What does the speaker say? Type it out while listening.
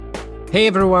Hey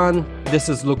everyone, this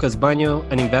is Lucas Banho,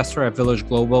 an investor at Village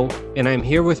Global, and I'm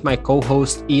here with my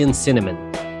co-host Ian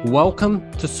Cinnamon.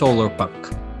 Welcome to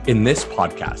Solarpunk. In this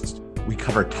podcast, we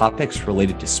cover topics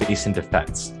related to space and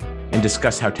defense and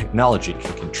discuss how technology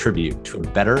can contribute to a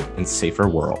better and safer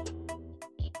world.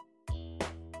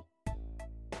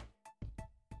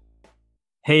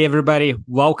 Hey everybody,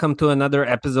 welcome to another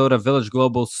episode of Village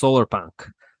Global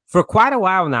Solarpunk. For quite a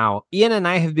while now, Ian and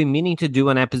I have been meaning to do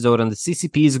an episode on the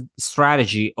CCP's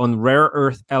strategy on rare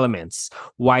earth elements,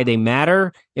 why they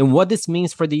matter, and what this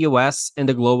means for the US and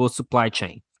the global supply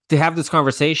chain. To have this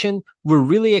conversation, we're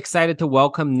really excited to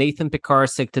welcome Nathan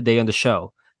Pekarsik today on the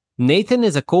show. Nathan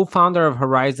is a co-founder of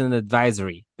Horizon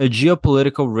Advisory, a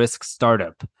geopolitical risk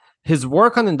startup. His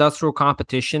work on industrial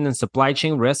competition and supply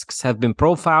chain risks have been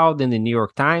profiled in the New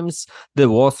York Times, the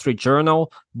Wall Street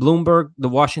Journal, Bloomberg, the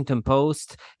Washington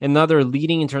Post, and other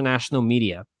leading international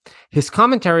media. His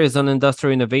commentaries on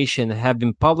industrial innovation have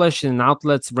been published in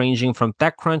outlets ranging from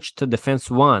TechCrunch to Defense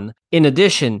One. In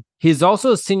addition, he is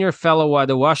also a senior fellow at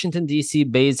the Washington,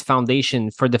 D.C.-based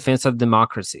Foundation for Defense of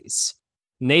Democracies.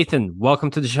 Nathan, welcome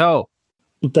to the show.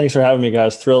 Thanks for having me,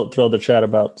 guys. Thrilled to chat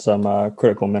about some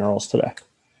critical minerals today.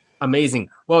 Amazing.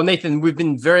 Well, Nathan, we've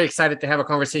been very excited to have a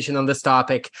conversation on this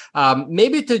topic.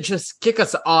 Maybe to just kick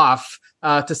us off,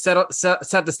 to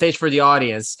set the stage for the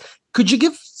audience, could you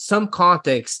give some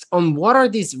context on what are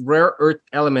these rare earth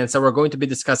elements that we're going to be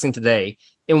discussing today,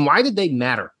 and why did they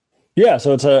matter? Yeah,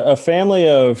 so it's a family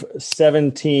of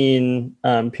 17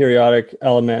 periodic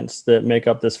elements that make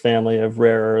up this family of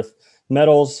rare earth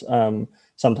metals.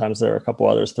 Sometimes there are a couple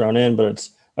others thrown in, but it's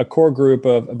a core group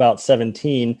of about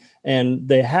 17, and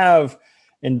they have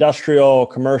industrial,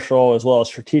 commercial, as well as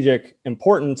strategic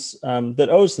importance that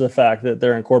owes to the fact that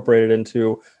they're incorporated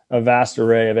into a vast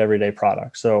array of everyday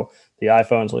products. So the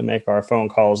iPhones we make our phone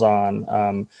calls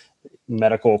on,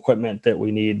 medical equipment that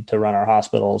we need to run our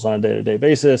hospitals on a day-to-day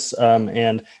basis,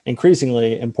 and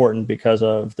increasingly important because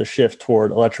of the shift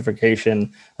toward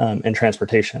electrification and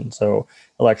transportation. So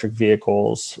electric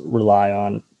vehicles rely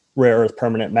on rare earth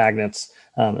permanent magnets,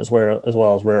 as well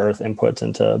as rare earth inputs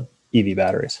into EV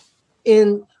batteries.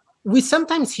 And we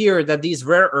sometimes hear that these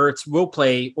rare earths will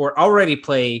play or already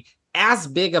play as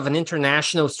big of an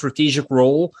international strategic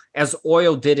role as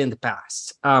oil did in the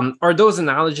past. Are those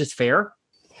analogies fair?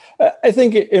 I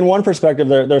think in one perspective,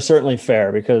 they're certainly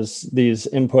fair because these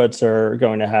inputs are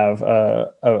going to have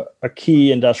a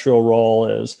key industrial role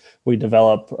as we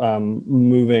develop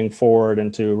moving forward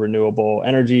into renewable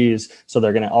energies. So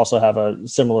they're going to also have a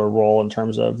similar role in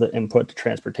terms of the input to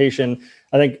transportation.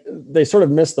 I think they sort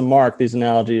of miss the mark, these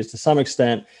analogies, to some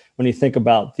extent, when you think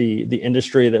about the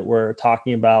industry that we're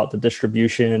talking about, the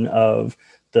distribution of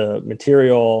the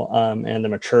material and the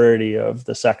maturity of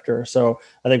the sector. So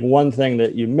I think one thing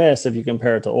that you miss if you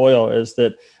compare it to oil is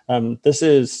that this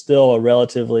is still a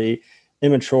relatively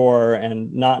immature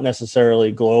and not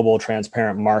necessarily global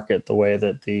transparent market the way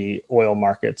that the oil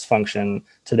markets function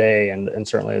today, and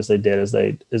certainly as they did as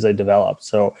they developed.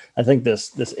 So I think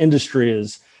this industry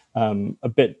is a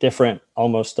bit different,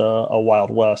 almost a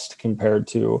Wild West compared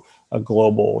to a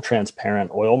global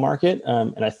transparent oil market.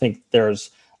 And I think there's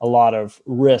a lot of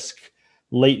risk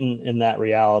latent in that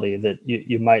reality that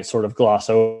you might sort of gloss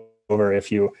over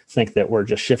if you think that we're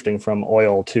just shifting from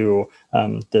oil to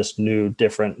this new,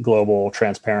 different global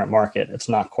transparent market. It's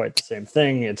not quite the same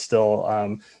thing. It's still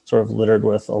sort of littered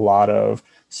with a lot of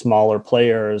smaller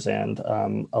players and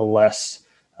a less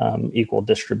equal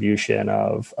distribution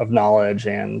of knowledge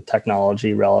and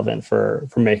technology relevant for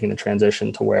making the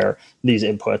transition to where these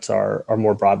inputs are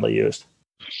more broadly used.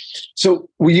 So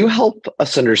will you help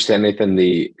us understand, Nathan,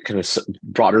 the kind of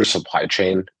broader supply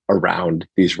chain around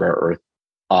these rare earth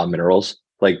minerals?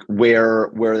 Like where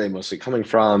are they mostly coming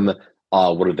from?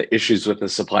 What are the issues with the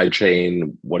supply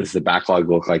chain? What does the backlog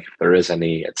look like, if there is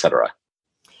any, et cetera?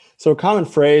 So a common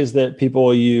phrase that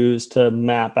people use to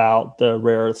map out the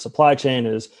rare earth supply chain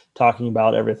is talking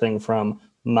about everything from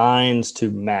mines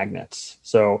to magnets.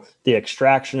 So the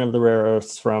extraction of the rare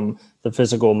earths from the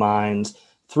physical mines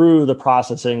through the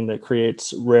processing that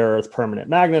creates rare earth permanent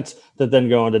magnets that then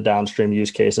go into downstream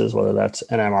use cases, whether that's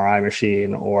an MRI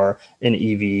machine or an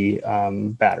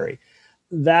EV battery.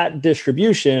 That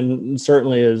distribution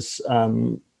certainly is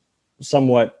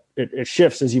somewhat, it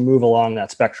shifts as you move along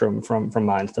that spectrum from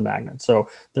mines to magnets. So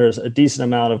there's a decent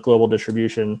amount of global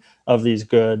distribution of these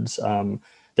goods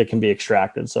that can be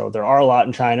extracted. So there are a lot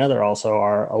in China. There also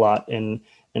are a lot in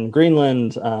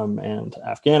Greenland and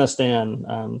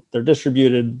Afghanistan. They're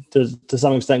distributed to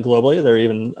some extent globally. There are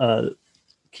even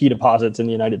key deposits in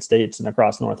the United States and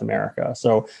across North America.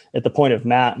 So at the point of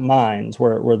mines,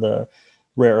 where the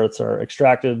rare earths are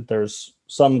extracted. There's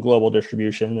some global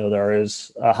distribution, though there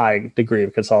is a high degree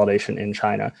of consolidation in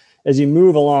China. As you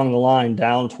move along the line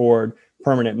down toward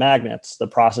permanent magnets, the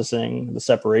processing, the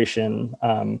separation,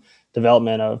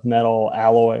 development of metal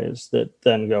alloys that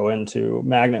then go into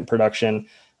magnet production,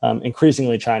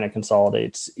 increasingly China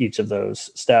consolidates each of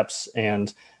those steps,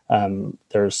 and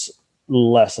there's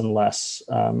less and less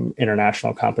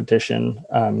international competition,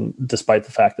 despite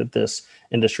the fact that this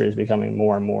industry is becoming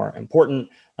more and more important.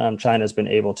 China has been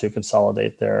able to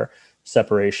consolidate their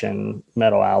separation,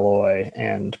 metal alloy,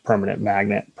 and permanent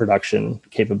magnet production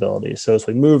capabilities. So as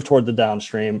we move toward the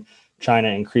downstream, China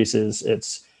increases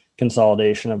its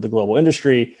consolidation of the global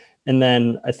industry. And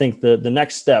then I think the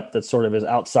next step that sort of is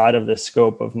outside of this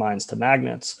scope of mines to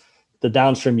magnets, the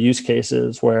downstream use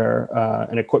cases where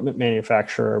an equipment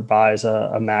manufacturer buys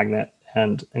a magnet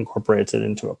and incorporates it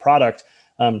into a product.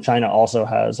 China also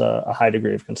has a high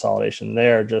degree of consolidation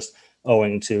there, just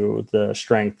owing to the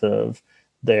strength of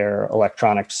their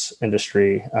electronics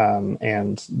industry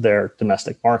and their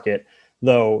domestic market,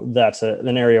 though that's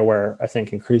an area where I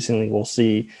think increasingly we'll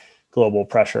see global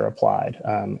pressure applied.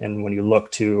 And when you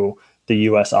look to the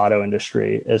US auto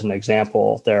industry as an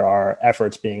example, there are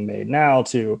efforts being made now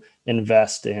to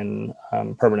invest in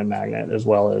permanent magnet as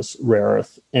well as rare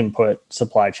earth input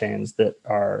supply chains that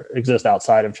exist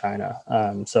outside of China.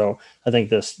 So I think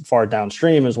this far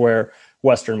downstream is where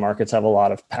Western markets have a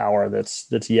lot of power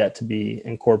that's yet to be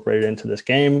incorporated into this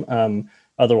game.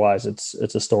 Otherwise,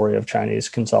 it's a story of Chinese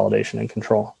consolidation and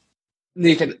control.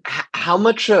 Nathan, how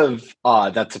much of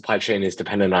that supply chain is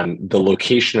dependent on the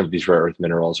location of these rare earth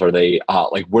minerals? Are they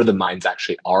like where the mines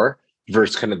actually are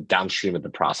versus kind of downstream of the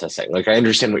processing? Like, I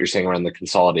understand what you're saying around the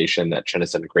consolidation that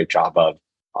China's done a great job of,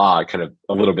 kind of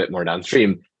a little bit more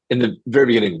downstream. In the very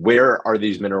beginning, where are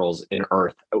these minerals in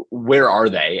Earth? Where are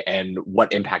they, and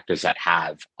what impact does that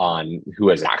have on who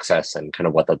has access and kind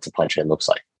of what that supply chain looks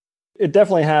like? It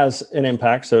definitely has an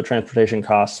impact. So transportation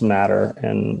costs matter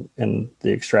in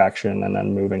the extraction and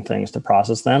then moving things to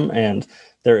process them. And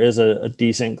there is a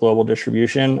decent global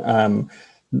distribution.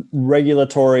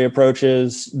 Regulatory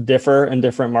approaches differ in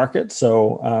different markets.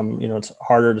 So, it's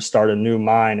harder to start a new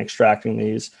mine extracting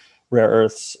these rare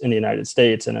earths in the United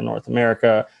States and in North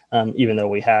America, even though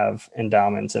we have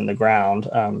endowments in the ground.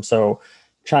 So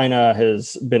China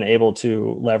has been able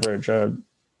to leverage a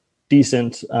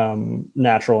decent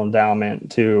natural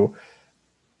endowment to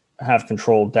have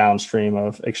control downstream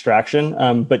of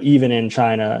extraction. But even in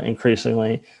China,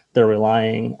 increasingly, they're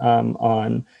relying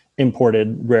on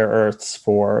imported rare earths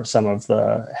for some of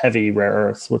the heavy rare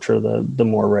earths, which are the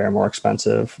more rare, more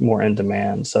expensive, more in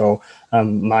demand. So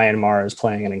Myanmar is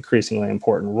playing an increasingly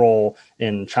important role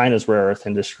in China's rare earth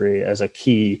industry as a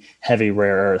key heavy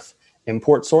rare earth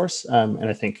import source. And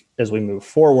I think as we move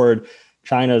forward,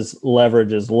 China's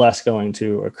leverage is less going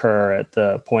to occur at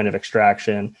the point of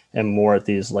extraction and more at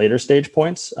these later stage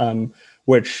points,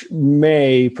 which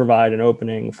may provide an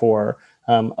opening for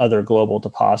other global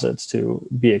deposits to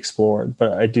be explored.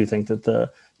 But I do think that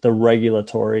the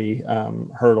regulatory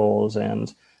hurdles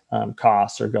and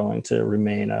costs are going to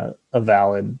remain a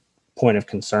valid point of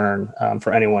concern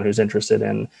for anyone who's interested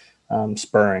in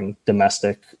spurring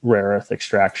domestic rare earth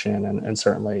extraction and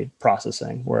certainly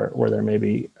processing where there may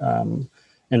be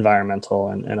environmental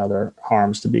and other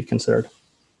harms to be considered.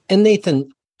 And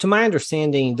Nathan, to my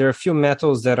understanding, there are a few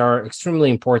metals that are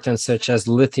extremely important, such as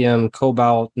lithium,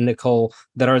 cobalt, nickel,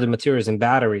 that are the materials in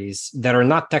batteries that are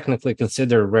not technically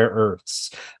considered rare earths.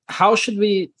 How should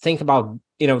we think about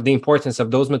the importance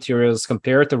of those materials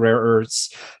compared to rare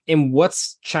earths, and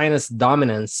what's China's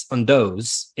dominance on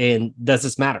those, and does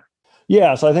this matter?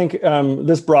 Yeah, so I think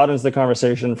this broadens the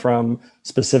conversation from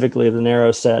specifically the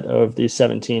narrow set of these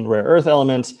 17 rare earth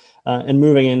elements and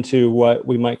moving into what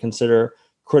we might consider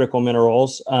critical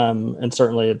minerals. And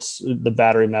certainly it's the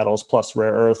battery metals plus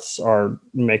rare earths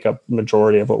make up the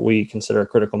majority of what we consider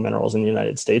critical minerals in the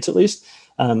United States, at least.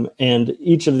 And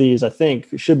each of these, I think,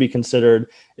 should be considered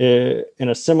in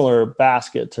a similar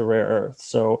basket to rare earths.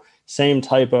 So same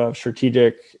type of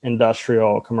strategic,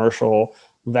 industrial, commercial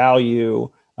value,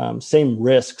 same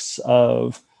risks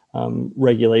of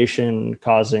regulation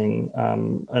causing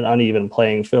an uneven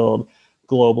playing field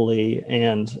globally,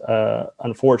 and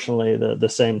unfortunately, the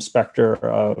same specter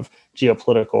of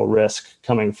geopolitical risk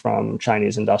coming from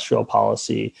Chinese industrial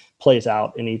policy plays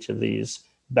out in each of these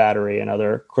battery and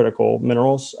other critical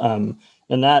minerals. And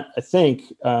that, I think,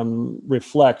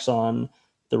 reflects on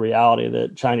the reality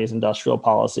that Chinese industrial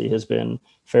policy has been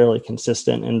fairly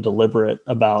consistent and deliberate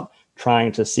about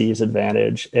trying to seize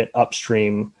advantage at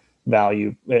upstream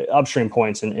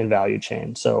points in value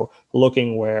chain. So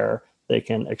looking where they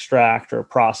can extract or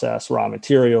process raw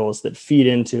materials that feed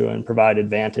into and provide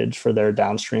advantage for their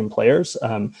downstream players.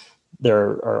 There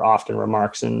are often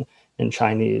remarks in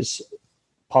Chinese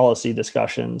policy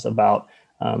discussions about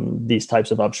these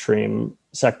types of upstream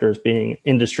sectors being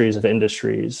industries of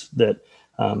industries, that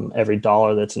every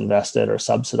dollar that's invested or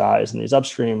subsidized in these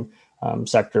upstream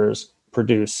sectors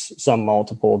produce some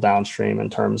multiple downstream in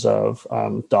terms of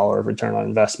dollar of return on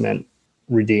investment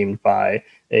redeemed by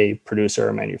a producer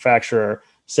or manufacturer.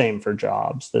 Same for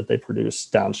jobs, that they produce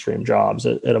downstream jobs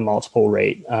at a multiple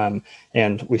rate.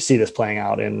 And we see this playing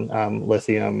out in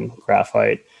lithium,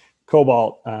 graphite,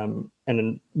 cobalt.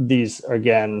 And these,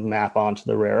 again, map onto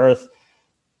the rare earth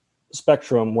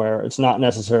spectrum, where it's not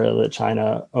necessarily that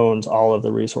China owns all of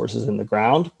the resources in the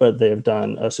ground, but they've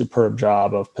done a superb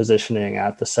job of positioning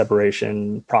at the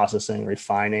separation, processing,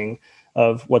 refining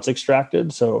of what's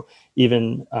extracted. So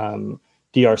even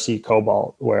DRC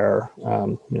cobalt, where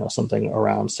something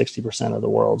around 60% of the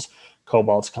world's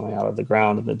cobalt's coming out of the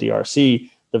ground in the DRC,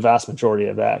 the vast majority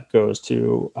of that goes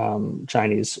to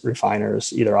Chinese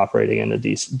refiners, either operating in the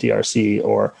DRC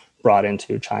or brought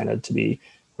into China to be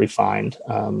refined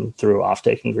through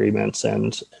offtake agreements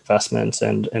and investments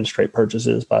and straight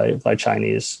purchases by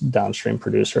Chinese downstream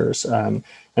producers. And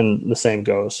the same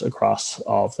goes across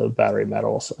all of the battery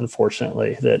metals,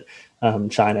 unfortunately, that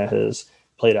China has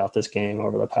played out this game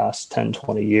over the past 10,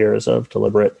 20 years of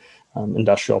deliberate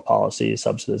industrial policy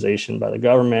subsidization by the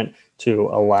government to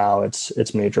allow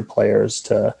its major players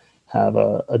to have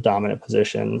a dominant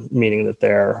position, meaning that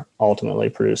they're ultimately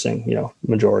producing,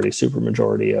 majority, super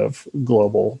majority of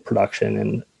global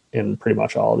production in pretty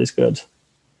much all of these goods.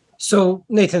 So,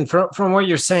 Nathan, from what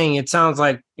you're saying, it sounds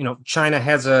like China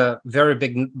has a very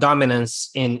big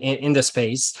dominance in the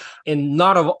space, and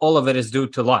not all of it is due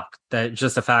to luck. That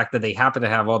just the fact that they happen to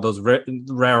have all those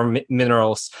rare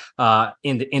minerals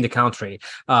in the country,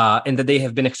 and that they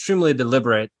have been extremely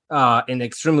deliberate and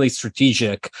extremely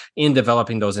strategic in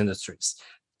developing those industries.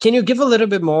 Can you give a little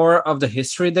bit more of the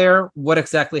history there? What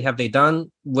exactly have they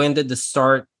done? When did this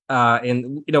start?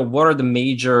 And what are the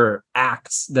major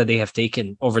acts that they have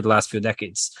taken over the last few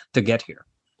decades to get here?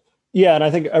 Yeah, and I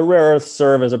think rare earths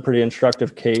serve as a pretty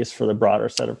instructive case for the broader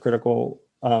set of critical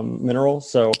minerals.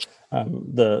 So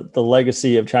the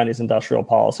legacy of Chinese industrial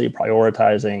policy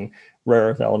prioritizing rare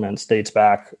earth elements dates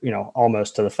back,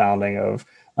 almost to the founding of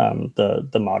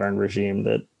the modern regime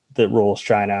that rules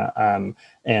China,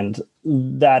 and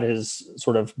that has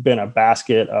sort of been a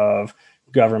basket of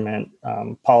government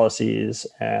policies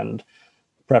and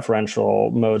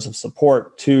preferential modes of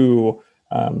support to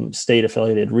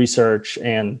state-affiliated research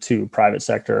and to private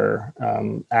sector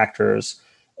actors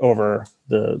over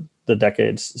the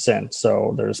decades since.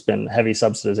 So there's been heavy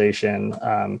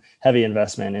subsidization, heavy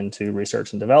investment into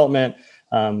research and development,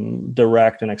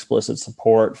 direct and explicit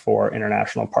support for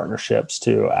international partnerships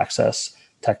to access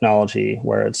technology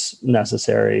where it's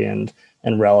necessary and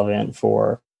relevant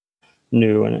for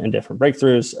new and different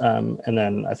breakthroughs. And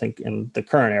then I think in the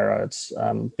current era, it's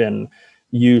been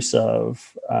use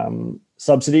of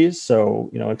subsidies. So,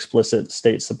 explicit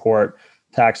state support,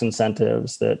 tax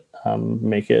incentives that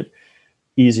make it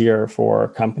easier for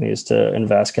companies to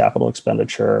invest capital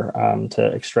expenditure to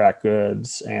extract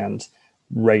goods, and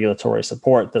regulatory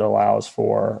support that allows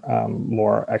for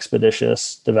more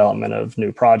expeditious development of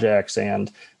new projects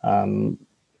and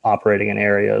operating in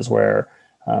areas where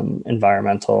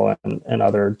environmental and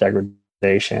other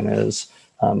degradation is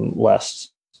less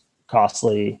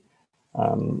costly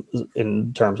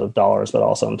in terms of dollars, but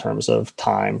also in terms of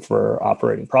time for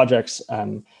operating projects.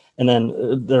 And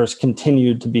then there's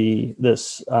continued to be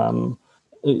this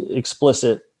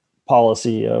explicit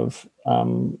policy of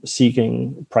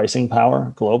seeking pricing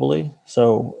power globally.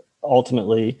 So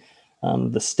ultimately,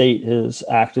 the state has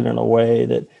acted in a way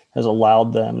that has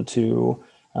allowed them to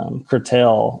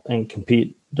curtail and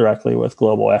compete directly with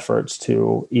global efforts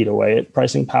to eat away at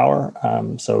pricing power.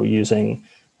 So using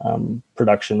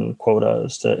production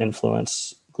quotas to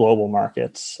influence global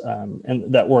markets.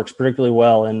 And that works particularly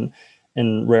well in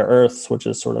rare earths, which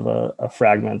is sort of a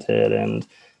fragmented and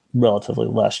relatively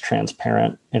less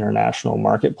transparent international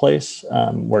marketplace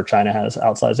where China has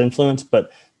outsized influence,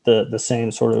 but the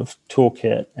same sort of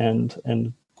toolkit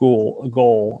and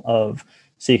goal of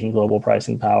seeking global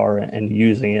pricing power and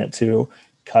using it to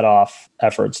cut off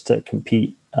efforts to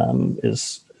compete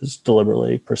is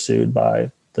deliberately pursued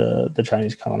by the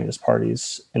Chinese Communist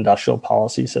Party's industrial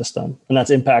policy system. And that's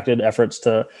impacted efforts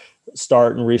to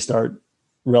start and restart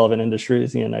relevant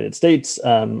industries in the United States.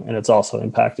 And it's also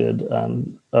impacted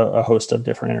a host of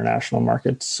different international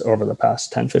markets over the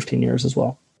past 10, 15 years as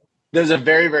well. There's a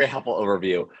very, very helpful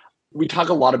overview. We talk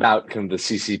a lot about kind of the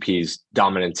CCP's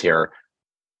dominance here.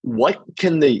 What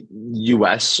can the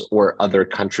US or other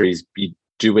countries be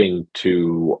doing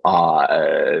to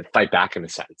fight back in a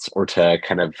sense, or to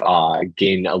kind of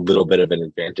gain a little bit of an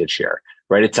advantage here,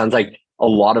 right? It sounds like a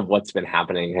lot of what's been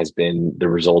happening has been the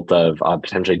result of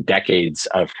potentially decades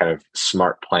of kind of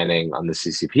smart planning on the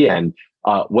CCP end.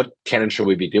 What can and should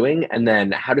we be doing? And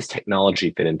then how does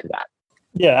technology fit into that?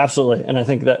 Yeah, absolutely. And I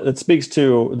think that it speaks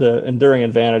to the enduring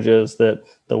advantages that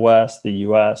the West, the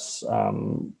US,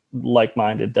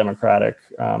 like-minded democratic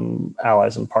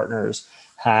allies and partners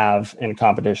have in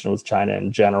competition with China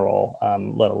in general,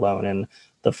 let alone in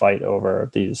the fight over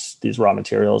these raw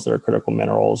materials that are critical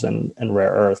minerals and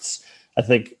rare earths. I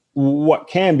think what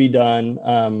can be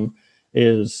done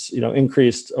is,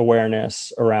 increased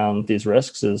awareness around these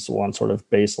risks is one sort of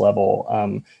base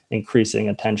level, increasing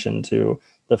attention to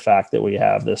the fact that we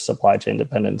have this supply chain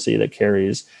dependency that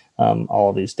carries all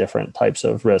of these different types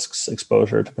of risks,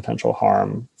 exposure to potential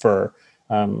harm for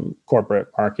corporate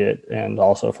market and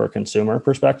also for consumer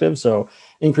perspective. So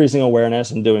increasing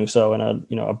awareness and doing so in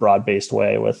a broad-based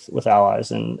way with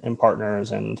allies and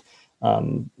partners and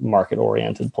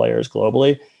market-oriented players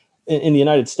globally. In the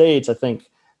United States, I think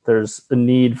there's a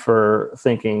need for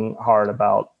thinking hard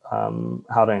about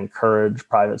how to encourage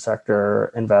private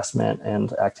sector investment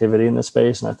and activity in this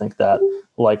space. And I think that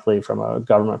likely from a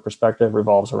government perspective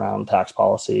revolves around tax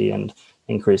policy and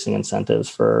increasing incentives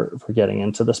for getting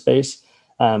into the space.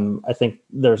 I think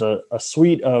there's a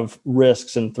suite of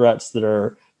risks and threats that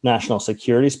are national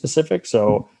security specific.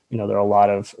 So, there are a lot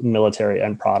of military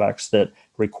end products that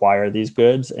require these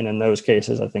goods. And in those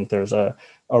cases, I think there's a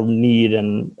need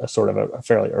and a sort of a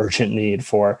fairly urgent need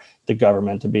for the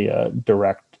government to be a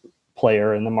direct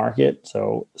player in the market.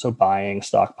 So buying,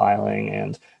 stockpiling,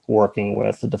 and working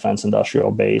with the defense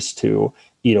industrial base to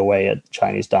eat away at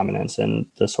Chinese dominance and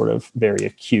the sort of very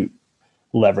acute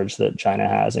leverage that China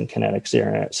has in kinetic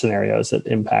scenarios that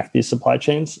impact these supply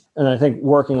chains. And I think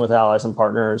working with allies and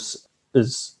partners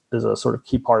is a sort of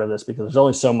key part of this, because there's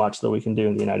only so much that we can do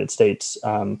in the United States.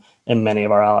 And many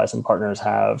of our allies and partners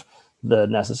have the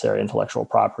necessary intellectual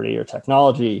property or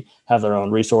technology, have their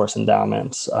own resource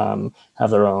endowments, have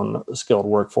their own skilled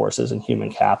workforces and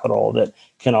human capital that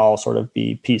can all sort of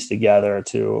be pieced together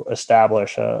to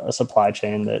establish a supply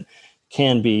chain that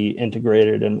can be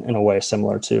integrated in a way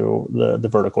similar to the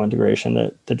vertical integration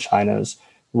that China's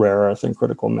rare earth and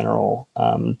critical mineral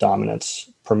dominance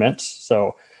permits.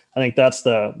 So I think that's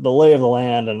the lay of the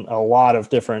land and a lot of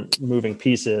different moving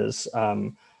pieces.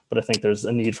 But I think there's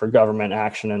a need for government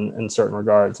action in certain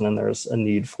regards. And then there's a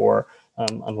need for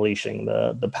unleashing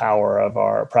the power of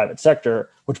our private sector,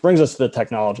 which brings us to the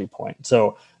technology point.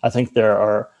 So I think there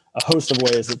are a host of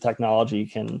ways that technology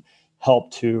can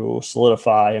help to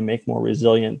solidify and make more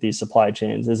resilient these supply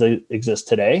chains as they exist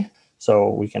today. So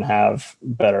we can have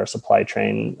better supply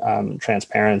chain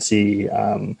transparency.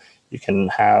 You can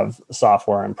have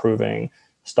software improving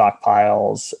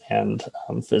stockpiles and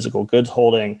physical goods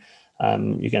holding.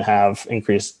 You can have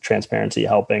increased transparency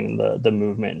helping the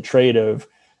movement and trade of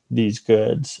these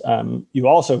goods. You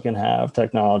also can have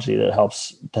technology that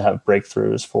helps to have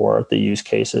breakthroughs for the use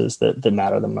cases that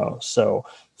matter the most. So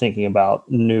thinking about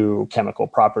new chemical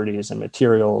properties and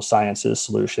materials sciences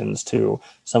solutions to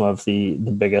some of the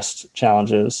biggest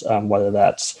challenges, whether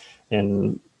that's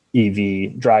in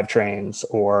EV drivetrains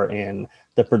or in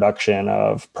the production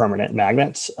of permanent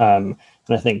magnets. And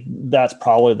I think that's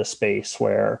probably the space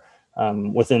where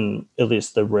within at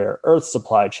least the rare earth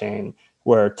supply chain,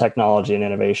 where technology and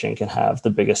innovation can have the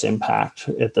biggest impact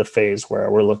at the phase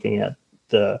where we're looking at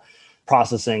the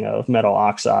processing of metal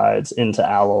oxides into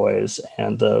alloys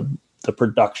and the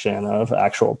production of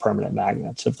actual permanent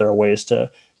magnets. If there are ways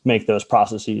to make those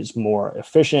processes more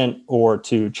efficient or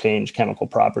to change chemical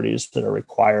properties that are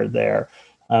required there,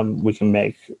 we can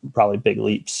make probably big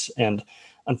leaps. And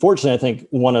unfortunately, I think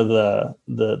one of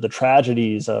the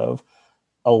tragedies of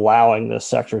allowing this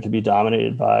sector to be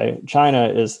dominated by China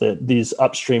is that these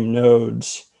upstream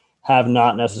nodes have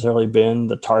not necessarily been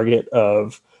the target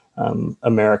of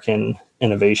American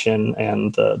innovation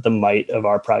and the might of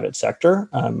our private sector.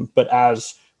 But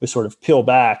as we sort of peel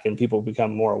back and people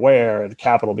become more aware and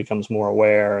capital becomes more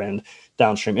aware and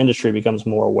downstream industry becomes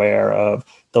more aware of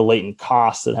the latent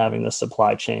costs that having this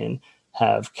supply chain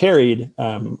have carried,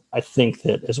 I think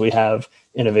that as we have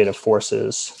innovative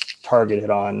forces targeted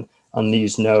on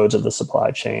these nodes of the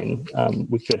supply chain,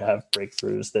 we could have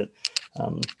breakthroughs that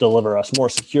deliver us more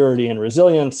security and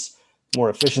resilience, more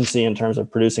efficiency in terms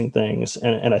of producing things,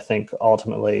 and I think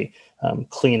ultimately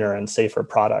cleaner and safer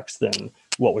products than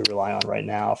what we rely on right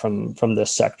now from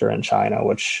this sector in China,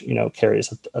 which,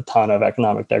 carries a ton of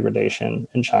economic degradation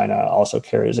in China, also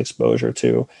carries exposure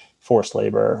to forced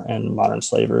labor and modern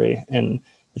slavery in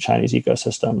the Chinese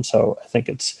ecosystem. So I think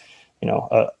it's,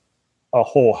 a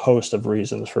whole host of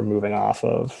reasons for moving off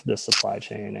of this supply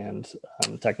chain, and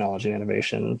technology and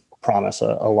innovation promise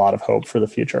a lot of hope for the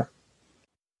future.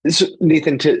 So,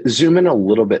 Nathan, to zoom in a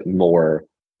little bit more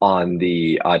on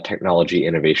the technology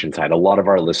innovation side, a lot of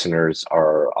our listeners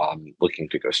are looking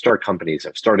to go start companies,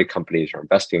 have started companies, or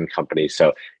investing in companies.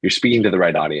 So you're speaking to the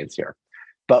right audience here.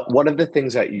 But one of the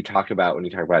things that you talk about when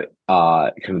you talk about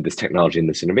kind of this technology and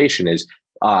this innovation is,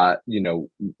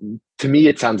 to me,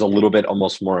 it sounds a little bit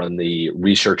almost more on the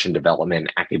research and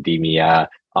development, academia,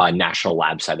 national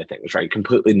lab side of things, right?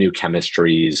 Completely new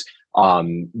chemistries,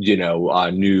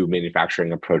 new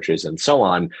manufacturing approaches, and so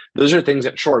on. Those are things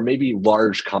that, sure, maybe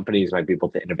large companies might be able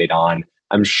to innovate on.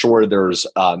 I'm sure there's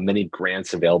many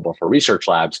grants available for research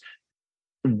labs.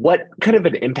 What kind of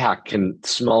an impact can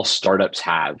small startups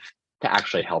have to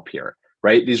actually help here,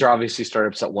 right? These are obviously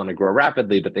startups that want to grow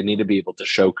rapidly, but they need to be able to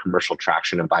show commercial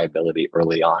traction and viability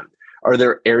early on. Are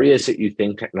there areas that you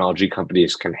think technology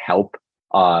companies can help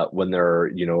when they're,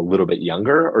 a little bit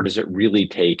younger, or does it really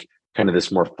take kind of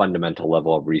this more fundamental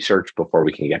level of research before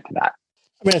we can get to that?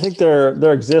 I mean, I think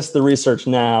there exists the research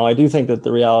now. I do think that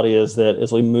the reality is that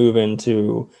as we move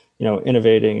into,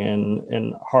 innovating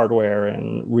in hardware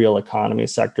and real economy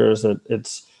sectors, that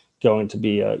it's going to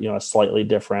be a slightly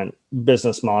different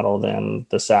business model than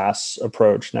the SaaS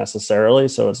approach necessarily.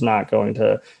 So it's not going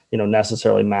to,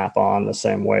 necessarily map on the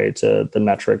same way to the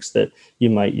metrics that you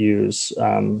might use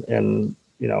in,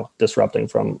 disrupting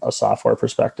from a software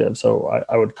perspective. So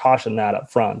I would caution that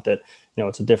up front, that,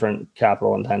 it's a different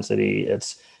capital intensity.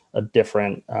 It's a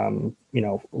different,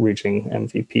 reaching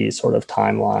MVP sort of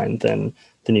timeline than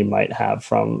you might have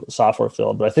from software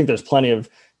field. But I think there's plenty of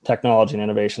technology and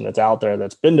innovation that's out there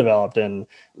that's been developed in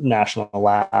national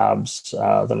labs.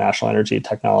 The National Energy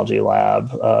Technology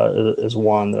Lab is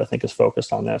one that I think is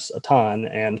focused on this a ton.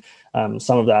 And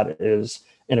some of that is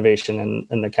innovation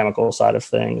in the chemical side of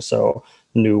things. So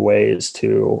new ways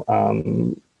to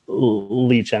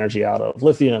leach energy out of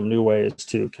lithium, new ways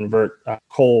to convert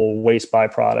coal waste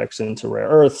byproducts into rare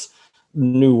earths,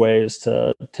 new ways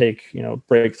to take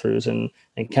breakthroughs in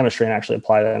chemistry and actually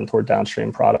apply them toward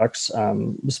downstream products,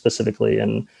 specifically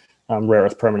in rare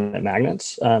earth permanent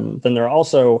magnets. Then there are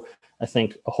also, I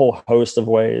think, a whole host of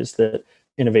ways that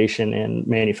innovation in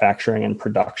manufacturing and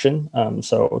production,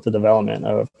 so the development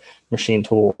of machine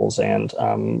tools and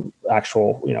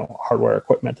actual hardware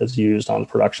equipment that's used on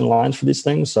production lines for these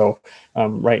things. So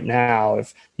right now,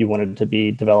 if you wanted to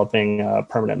be developing a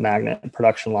permanent magnet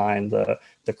production line, the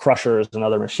crushers and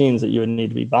other machines that you would need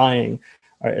to be buying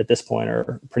at this point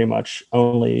are pretty much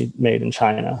only made in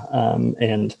China,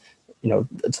 and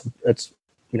it's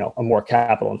a more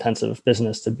capital intensive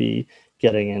business to be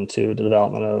getting into the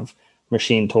development of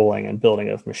machine tooling and building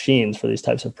of machines for these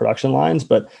types of production lines.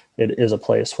 But it is a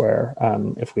place where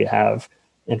if we have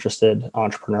interested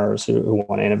entrepreneurs who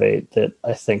want to innovate, that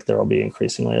I think there will be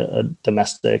increasingly a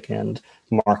domestic and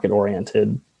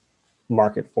market-oriented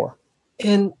market for.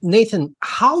 And Nathan,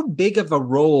 how big of a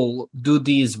role do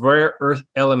these rare earth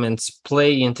elements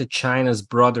play into China's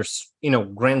broader,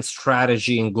 grand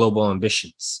strategy and global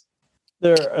ambitions?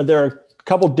 There are a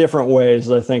couple different ways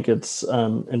I think it's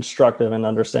instructive in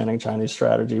understanding Chinese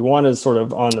strategy. One is sort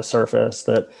of on the surface,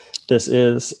 that this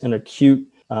is an acute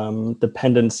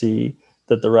dependency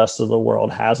that the rest of the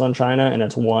world has on China, and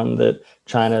it's one that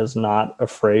China is not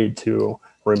afraid to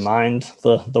remind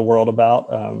the world about,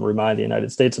 remind the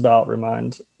United States about,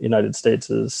 remind United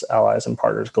States' allies and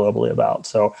partners globally about.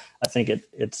 So I think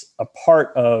it's a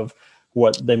part of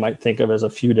what they might think of as a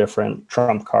few different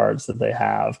trump cards that they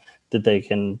have, that they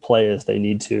can play as they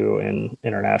need to in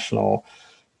international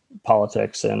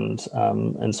politics and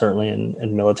certainly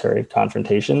in military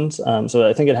confrontations. So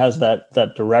I think it has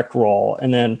that direct role.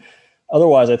 And then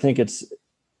otherwise, I think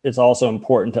it's also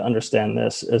important to understand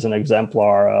this as an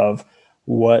exemplar of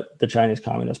what the Chinese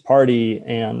Communist Party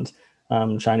and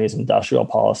Chinese industrial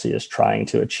policy is trying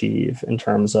to achieve in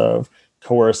terms of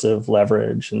coercive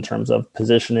leverage, in terms of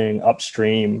positioning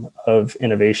upstream of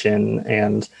innovation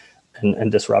and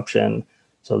disruption,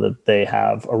 so that they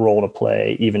have a role to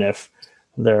play, even if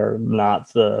they're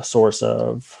not the source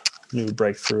of new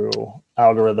breakthrough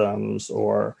algorithms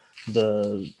or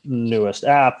the newest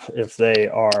app. If they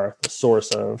are the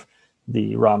source of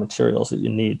the raw materials that you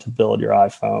need to build your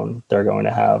iPhone, they're going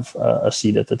to have a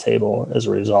seat at the table as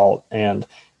a result. And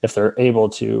if they're able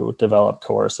to develop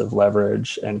coercive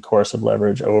leverage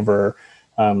over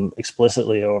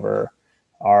explicitly over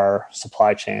our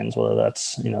supply chains, whether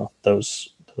that's, those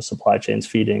supply chains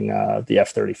feeding the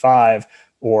F-35,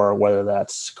 or whether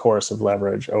that's coercive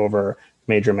leverage over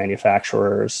major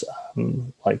manufacturers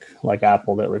like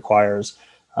Apple that requires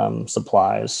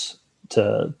supplies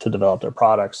to develop their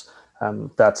products.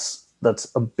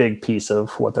 That's a big piece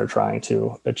of what they're trying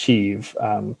to achieve,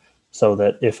 so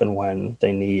that if and when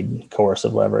they need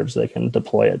coercive leverage, they can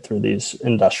deploy it through these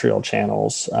industrial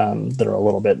channels that are a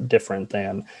little bit different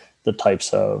than the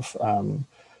types of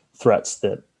threats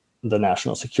that the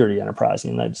national security enterprise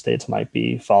in the United States might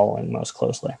be following most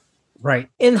closely. Right.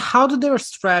 And how did their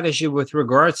strategy with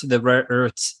regards to the rare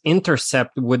earths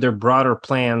intercept with their broader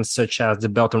plans, such as the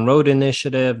Belt and Road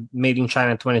Initiative, Made in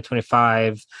China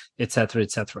 2025, et cetera,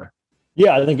 et cetera?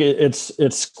 Yeah, I think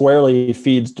it squarely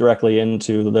feeds directly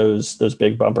into those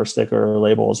big bumper sticker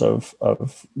labels of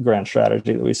grand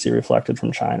strategy that we see reflected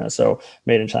from China. So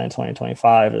Made in China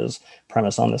 2025 is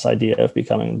premised on this idea of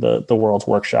becoming the world's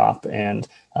workshop and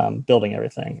building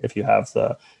everything. If you have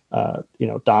the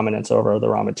dominance over the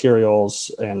raw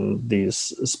materials and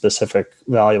these specific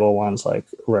valuable ones like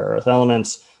rare earth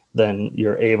elements, then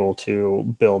you're able to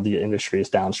build the industries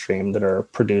downstream that are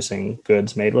producing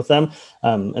goods made with them.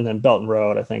 And then Belt and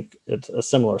Road, I think it's a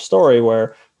similar story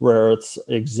where rare earths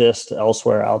exist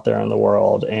elsewhere out there in the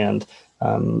world, and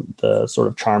the sort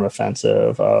of charm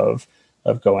offensive of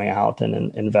going out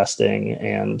and investing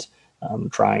and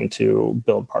trying to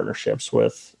build partnerships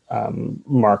with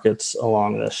markets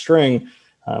along this string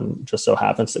just so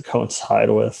happens to coincide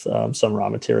with some raw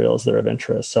materials that are of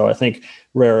interest. So I think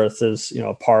rare earth is,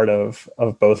 a part of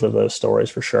both of those stories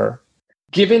for sure.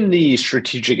 Given the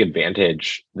strategic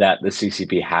advantage that the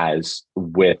CCP has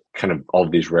with kind of all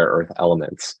of these rare earth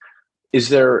elements, is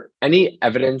there any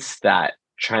evidence that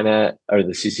China or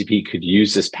the CCP could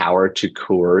use this power to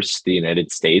coerce the United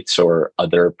States or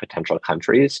other potential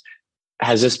countries?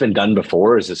 Has this been done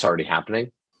before? Is this already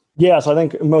happening? Yes, I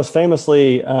think most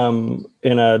famously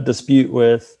in a dispute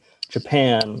with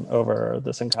Japan over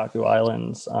the Senkaku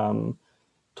Islands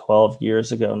 12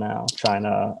 years ago now,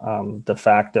 China de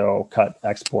facto cut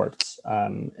exports.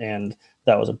 And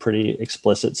that was a pretty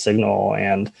explicit signal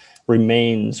and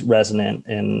remains resonant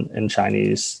in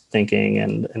Chinese thinking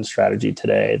and strategy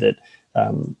today that,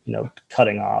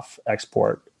 cutting off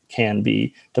export can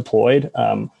be deployed.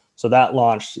 So that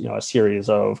launched, a series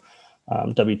of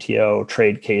WTO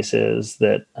trade cases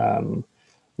that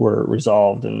were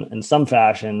resolved in some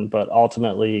fashion, but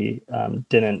ultimately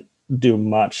didn't do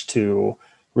much to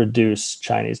reduce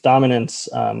Chinese dominance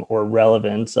or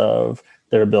relevance of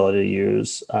their ability to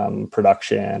use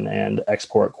production and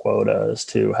export quotas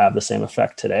to have the same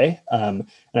effect today. And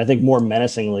I think more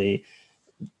menacingly,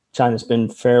 Chinese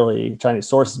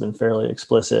sources have been fairly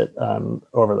explicit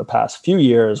over the past few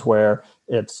years, where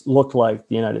it's looked like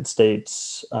the United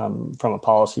States, from a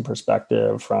policy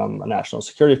perspective, from a national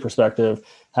security perspective,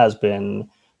 has been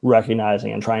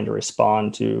recognizing and trying to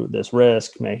respond to this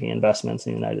risk, making investments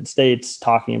in the United States,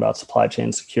 talking about supply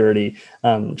chain security.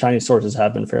 Chinese sources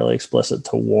have been fairly explicit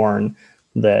to warn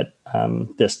that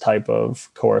this type of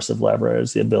coercive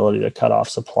leverage, the ability to cut off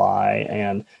supply,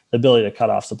 and the ability to cut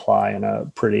off supply in a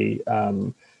pretty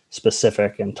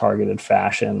specific and targeted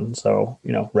fashion. So,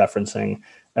 referencing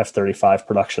F-35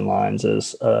 production lines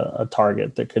is a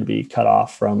target that could be cut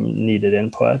off from needed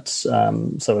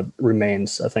inputs. So it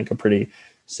remains, I think, a pretty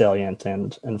salient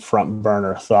and front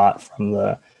burner thought from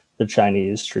the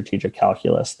Chinese strategic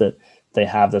calculus that they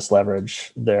have this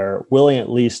leverage. They're willing at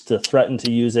least to threaten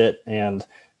to use it, and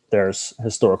there's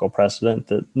historical precedent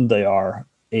that they are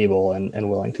able and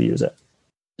willing to use it.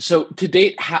 So to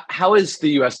date, how has the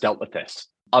U.S. dealt with this?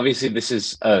 Obviously, this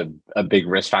is a big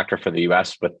risk factor for the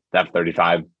U.S. with the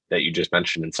F-35 that you just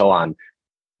mentioned and so on.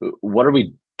 What are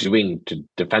we doing to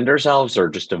defend ourselves or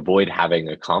just avoid having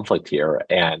a conflict here?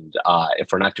 And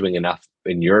if we're not doing enough,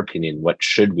 in your opinion, what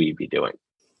should we be doing?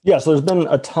 Yeah, so there's been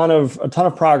a ton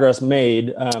of progress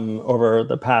made over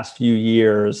the past few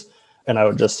years, and I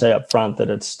would just say up front that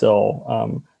it's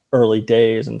still early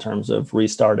days in terms of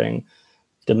restarting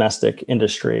domestic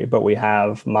industry. But we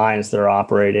have mines that are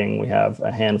operating. We have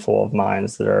a handful of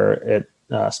mines that are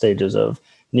at stages of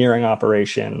nearing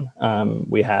operation.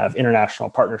 We have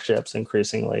international partnerships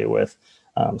increasingly with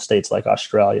states like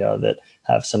Australia that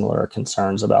have similar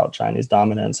concerns about Chinese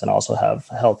dominance and also have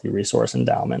healthy resource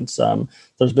endowments.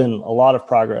 There's been a lot of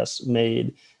progress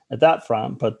made at that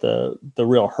front, but the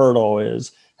real hurdle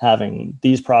is having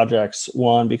these projects,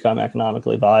 one, become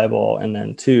economically viable, and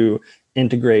then two,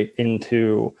 integrate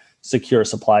into secure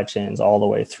supply chains all the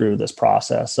way through this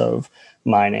process of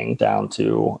mining down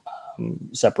to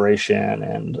separation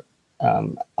and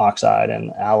oxide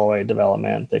and alloy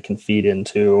development that can feed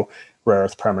into rare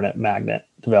earth permanent magnet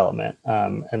development.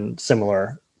 And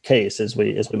similar case as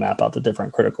we map out the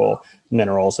different critical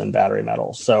minerals and battery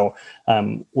metals. So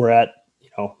we're at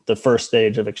the first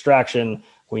stage of extraction.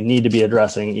 We need to be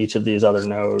addressing each of these other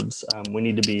nodes. We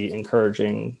need to be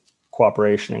encouraging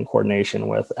cooperation and coordination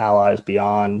with allies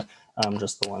beyond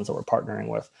just the ones that we're partnering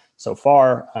with so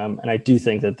far. And I do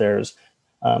think that there's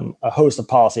a host of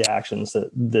policy actions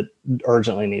that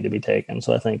urgently need to be taken.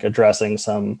 So I think addressing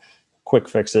some quick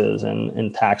fixes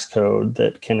in tax code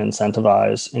that can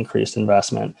incentivize increased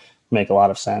investment make a lot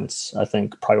of sense. I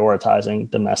think prioritizing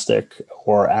domestic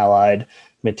or allied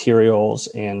materials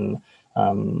in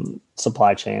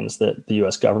supply chains that the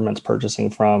U.S. government's purchasing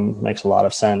from makes a lot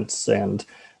of sense. And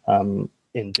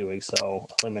in doing so,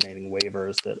 eliminating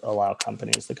waivers that allow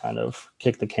companies to kind of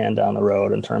kick the can down the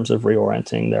road in terms of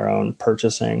reorienting their own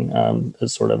purchasing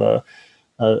is sort of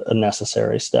a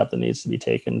necessary step that needs to be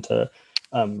taken to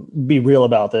be real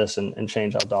about this and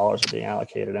change how dollars are being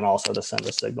allocated, and also to send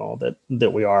a signal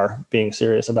that we are being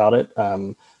serious about it.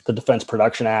 The Defense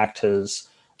Production Act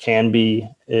can be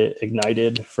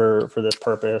ignited for this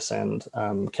purpose, and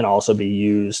can also be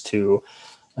used to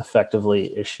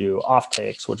effectively issue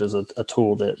offtakes, which is a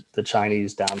tool that the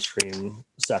Chinese downstream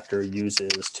sector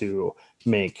uses to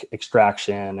make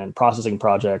extraction and processing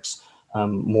projects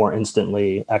more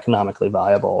instantly economically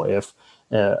viable. If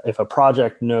a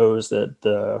project knows that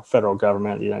the federal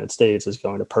government of the United States is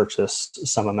going to purchase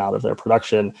some amount of their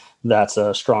production, that's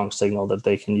a strong signal that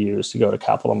they can use to go to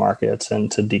capital markets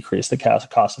and to decrease the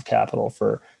cost of capital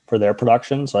for their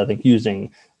production. So I think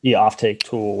using the offtake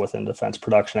tool within Defense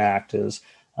Production Act is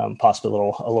possibly a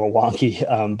little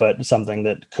wonky, but something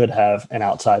that could have an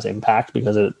outsized impact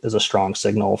because it is a strong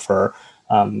signal for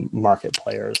market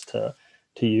players to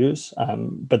use.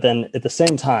 But then at the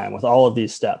same time, with all of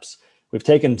these steps, we've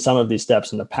taken some of these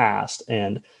steps in the past,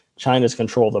 and China's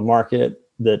control of the market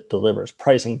that delivers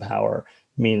pricing power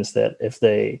means that if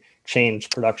they change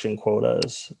production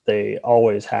quotas, they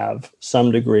always have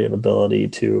some degree of ability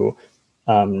to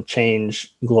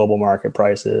change global market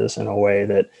prices in a way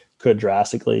that could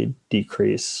drastically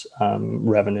decrease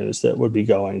revenues that would be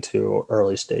going to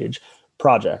early stage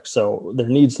projects. So there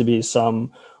needs to be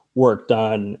some work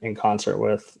done in concert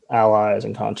with allies,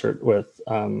 in concert with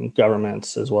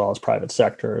governments, as well as private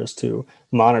sectors, to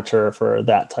monitor for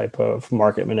that type of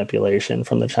market manipulation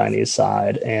from the Chinese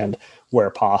side, and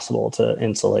where possible to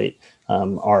insulate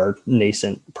our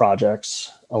nascent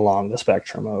projects along the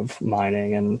spectrum of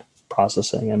mining and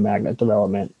processing and magnet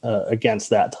development against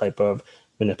that type of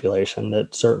manipulation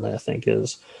that certainly I think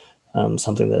is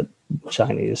something that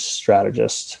Chinese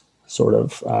strategists sort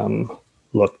of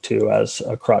look to as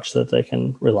a crutch that they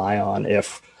can rely on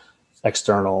if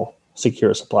external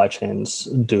secure supply chains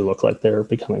do look like they're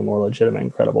becoming more legitimate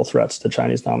and credible threats to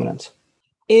Chinese dominance.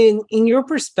 In your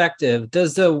perspective,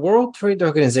 does the World Trade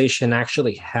Organization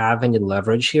actually have any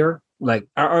leverage here? Like,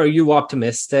 are you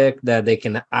optimistic that they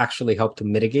can actually help to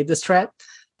mitigate this threat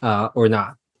or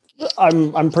not?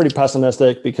 I'm pretty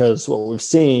pessimistic, because what we've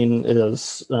seen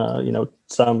is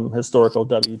some historical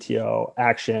WTO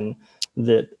action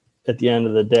that at the end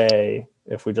of the day,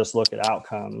 if we just look at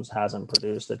outcomes, hasn't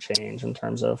produced a change in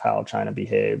terms of how China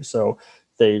behaves. So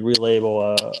they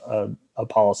relabel a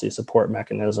policy support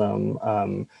mechanism.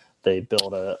 They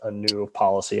build a new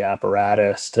policy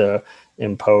apparatus to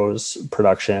impose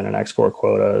production and export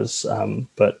quotas,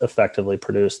 but effectively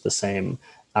produce the same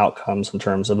outcomes in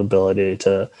terms of ability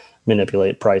to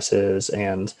manipulate prices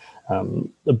and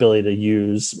ability to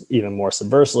use, even more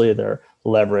subversely, their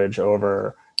leverage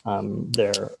over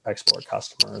their export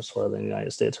customers, whether in the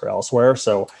United States or elsewhere.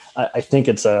 So I think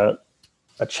it's a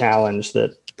challenge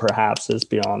that perhaps is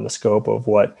beyond the scope of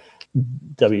what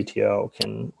WTO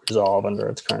can resolve under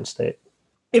its current state.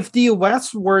 If the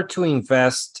US were to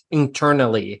invest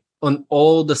internally on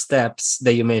all the steps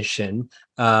that you mentioned,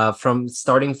 from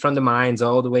starting from the mines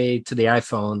all the way to the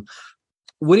iPhone,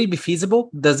 would it be feasible?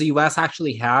 Does the US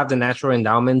actually have the natural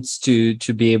endowments to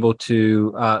be able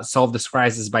to solve this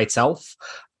crisis by itself?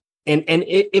 And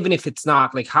even if it's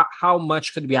not, like, how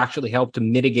much could we actually help to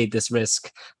mitigate this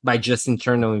risk by just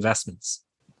internal investments?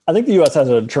 I think the U.S. has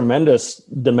a tremendous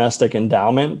domestic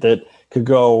endowment that could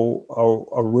go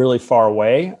a really far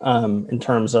way in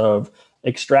terms of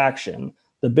extraction.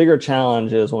 The bigger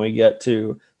challenge is when we get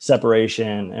to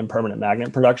separation and permanent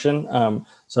magnet production.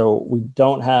 So we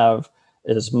don't have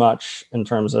as much in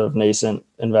terms of nascent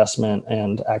investment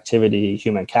and activity,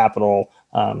 human capital,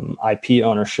 IP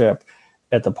ownership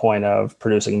at the point of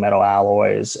producing metal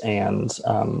alloys and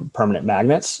permanent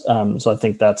magnets. So I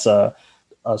think that's a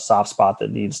a soft spot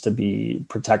that needs to be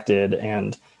protected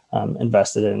and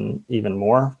invested in even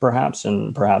more, perhaps,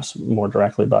 and perhaps more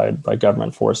directly by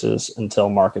government forces until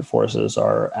market forces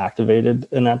are activated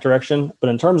in that direction. But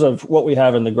in terms of what we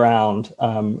have in the ground,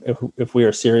 if we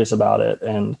are serious about it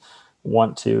and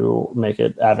want to make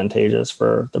it advantageous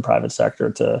for the private sector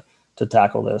to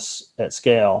tackle this at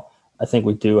scale, I think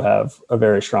we do have a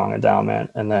very strong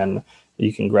endowment. And then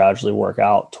you can gradually work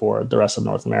out toward the rest of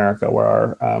North America, where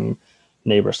our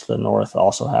neighbors to the north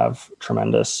also have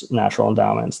tremendous natural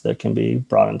endowments that can be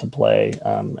brought into play,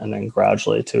 and then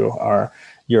gradually to our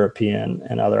European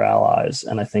and other allies.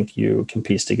 And I think you can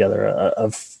piece together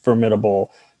a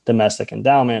formidable domestic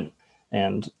endowment.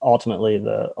 And ultimately,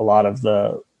 a lot of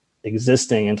the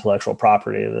existing intellectual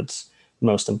property that's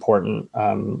most important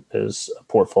is a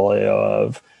portfolio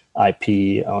of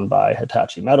IP owned by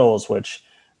Hitachi Metals, which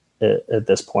at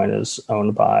this point is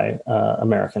owned by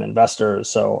American investors.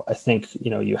 So I think,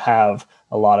 you have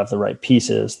a lot of the right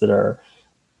pieces that are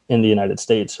in the United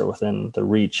States or within the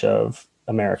reach of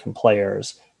American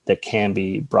players that can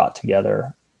be brought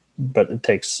together. But it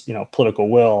takes, political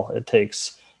will, it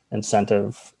takes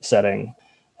incentive setting,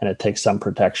 and it takes some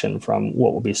protection from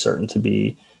what will be certain to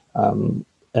be an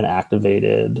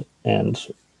activated and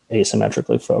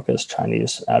asymmetrically focused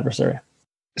Chinese adversary.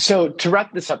 So to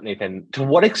wrap this up, Nathan, to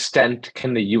what extent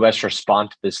can the U.S.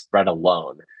 respond to this threat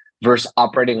alone versus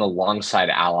operating alongside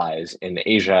allies in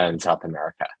Asia and South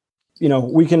America?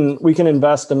 We can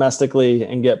invest domestically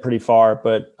and get pretty far,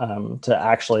 but to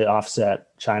actually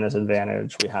offset China's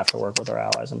advantage, we have to work with our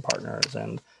allies and partners.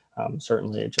 And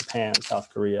certainly Japan, South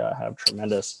Korea have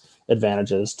tremendous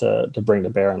advantages to bring to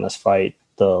bear in this fight.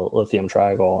 The lithium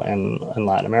triangle in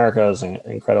Latin America is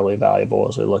incredibly valuable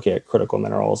as we look at critical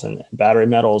minerals and battery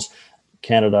metals.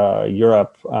 Canada,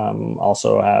 Europe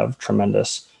also have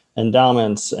tremendous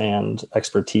endowments and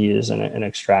expertise in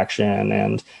extraction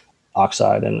and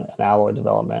oxide and alloy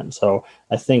development. So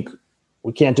I think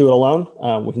we can't do it alone.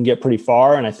 We can get pretty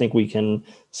far, and I think we can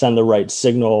send the right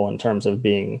signal in terms of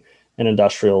being an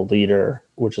industrial leader,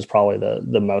 which is probably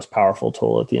the most powerful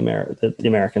tool that the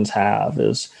Americans have,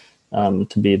 is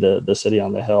to be the city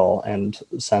on the hill and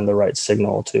send the right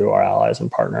signal to our allies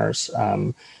and partners.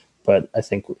 But I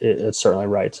think it's certainly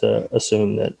right to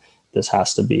assume that this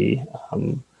has to be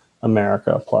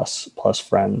America plus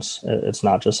friends. It's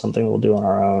not just something we'll do on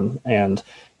our own. And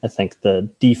I think the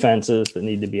defenses that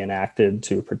need to be enacted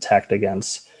to protect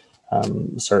against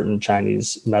certain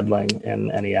Chinese meddling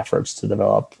in any efforts to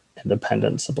develop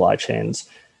independent supply chains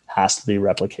has to be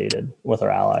replicated with our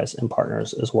allies and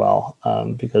partners as well,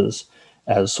 because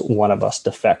as one of us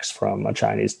defects from a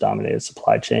Chinese-dominated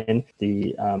supply chain,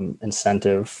 the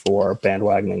incentive for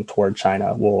bandwagoning toward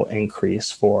China will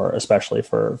increase, especially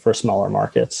for smaller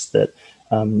markets that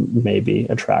may be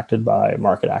attracted by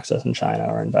market access in China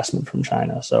or investment from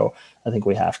China. So I think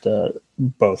we have to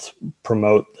both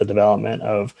promote the development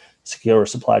of secure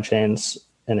supply chains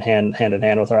hand in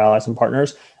hand with our allies and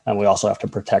partners, and we also have to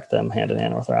protect them hand in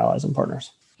hand with our allies and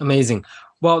partners. Amazing.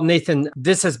 Well, Nathan,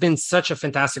 this has been such a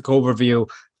fantastic overview.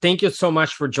 Thank you so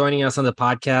much for joining us on the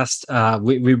podcast.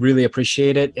 We really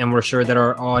appreciate it, and we're sure that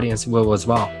our audience will as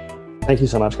well. Thank you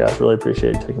so much, guys. Really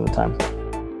appreciate you taking the time.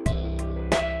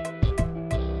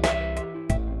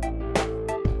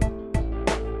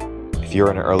 If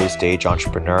you're an early stage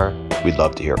entrepreneur, we'd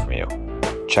love to hear from you.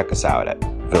 Check us out at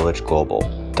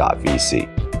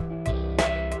villageglobal.vc.